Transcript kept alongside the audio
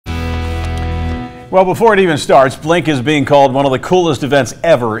Well, before it even starts, Blink is being called one of the coolest events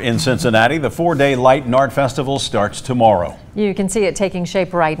ever in Cincinnati. The 4-day Light and Art Festival starts tomorrow. You can see it taking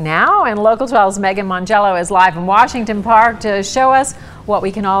shape right now, and Local 12's Megan Mongello is live in Washington Park to show us what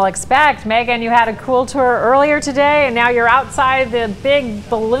we can all expect. Megan, you had a cool tour earlier today, and now you're outside the big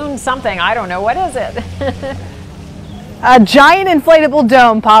balloon something. I don't know. What is it? A giant inflatable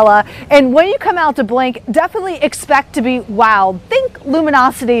dome, Paula. And when you come out to Blink, definitely expect to be wowed. Think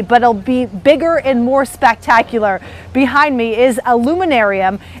luminosity, but it'll be bigger and more spectacular. Behind me is a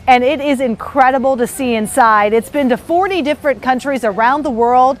luminarium, and it is incredible to see inside. It's been to 40 different countries around the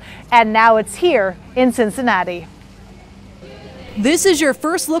world, and now it's here in Cincinnati. This is your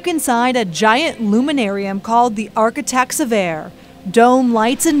first look inside a giant luminarium called the Architects of Air. Dome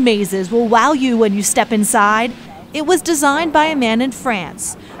lights and mazes will wow you when you step inside. It was designed by a man in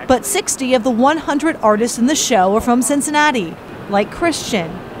France, but 60 of the 100 artists in the show are from Cincinnati, like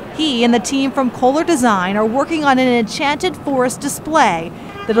Christian. He and the team from Kolar Design are working on an enchanted forest display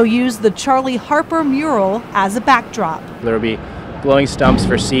that'll use the Charlie Harper mural as a backdrop. There will be glowing stumps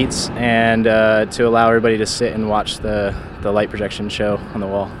for seats and to allow everybody to sit and watch the light projection show on the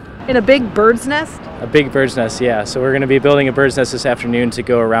wall. In a big bird's nest? A big bird's nest, yeah. So we're going to be building a bird's nest this afternoon to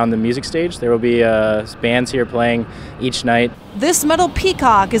go around the music stage. There will be bands here playing each night. This metal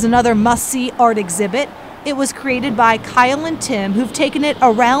peacock is another must-see art exhibit. It was created by Kyle and Tim, who've taken it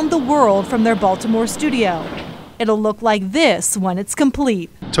around the world from their Baltimore studio. It'll look like this when it's complete.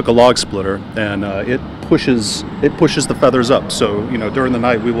 Took a log splitter and it pushes the feathers up. So, during the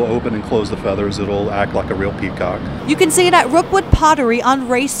night we will open and close the feathers. It'll act like a real peacock. You can see it at Rookwood Pottery on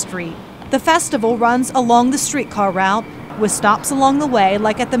Race Street. The festival runs along the streetcar route with stops along the way,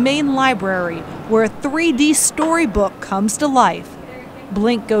 like at the main library, where a 3D storybook comes to life.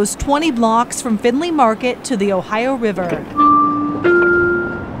 Blink goes 20 blocks from Findlay Market to the Ohio River.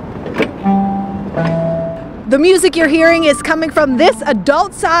 The music you're hearing is coming from this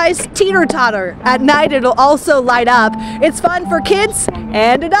adult-sized teeter-totter. At night, it'll also light up. It's fun for kids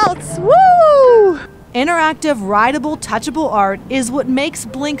and adults. Woo! Interactive, rideable, touchable art is what makes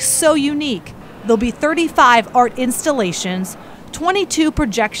Blink so unique. There'll be 35 art installations, 22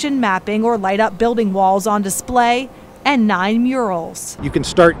 projection mapping or light-up building walls on display, and 9 murals. You can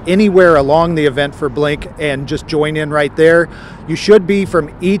start anywhere along the event for Blink and just join in right there. You should be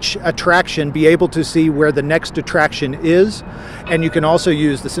from each attraction be able to see where the next attraction is, and you can also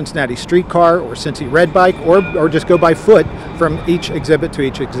use the Cincinnati streetcar or Cincy Red Bike or just go by foot from each exhibit to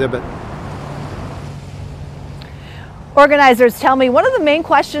each exhibit. Organizers tell me one of the main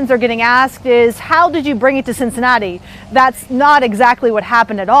questions they're getting asked is, how did you bring it to Cincinnati? That's not exactly what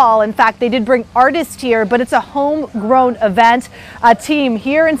happened at all. In fact, they did bring artists here, but it's a homegrown event. A team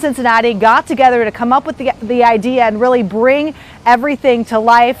here in Cincinnati got together to come up with the idea and really bring everything to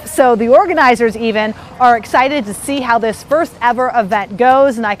life. So the organizers even are excited to see how this first ever event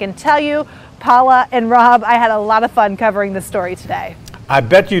goes. And I can tell you, Paula and Rob, I had a lot of fun covering this story today. I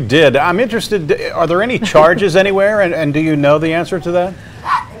bet you did. I'm interested, are there any charges anywhere, and do you know the answer to that?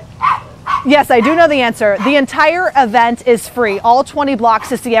 Yes, I do know the answer. The entire event is free, all 20 blocks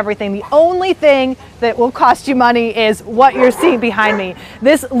to see everything. The only thing that will cost you money is what you're seeing behind me.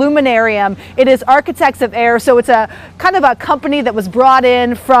 This luminarium, it is Architects of Air, so it's a kind of a company that was brought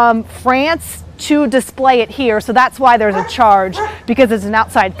in from France to display it here, so that's why there's a charge, because it's an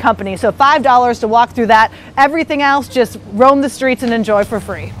outside company. So $5 to walk through that. Everything else, just roam the streets and enjoy for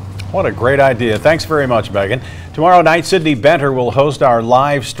free. What a great idea. Thanks very much, Megan. Tomorrow night, Sydney Benter will host our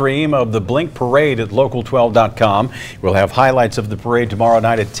live stream of the Blink Parade at local12.com. We'll have highlights of the parade tomorrow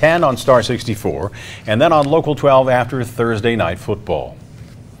night at 10 on Star 64, and then on Local 12 after Thursday night football.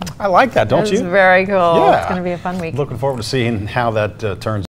 I like that, don't you? It's very cool. Yeah. It's going to be a fun week. Looking forward to seeing how that turns out.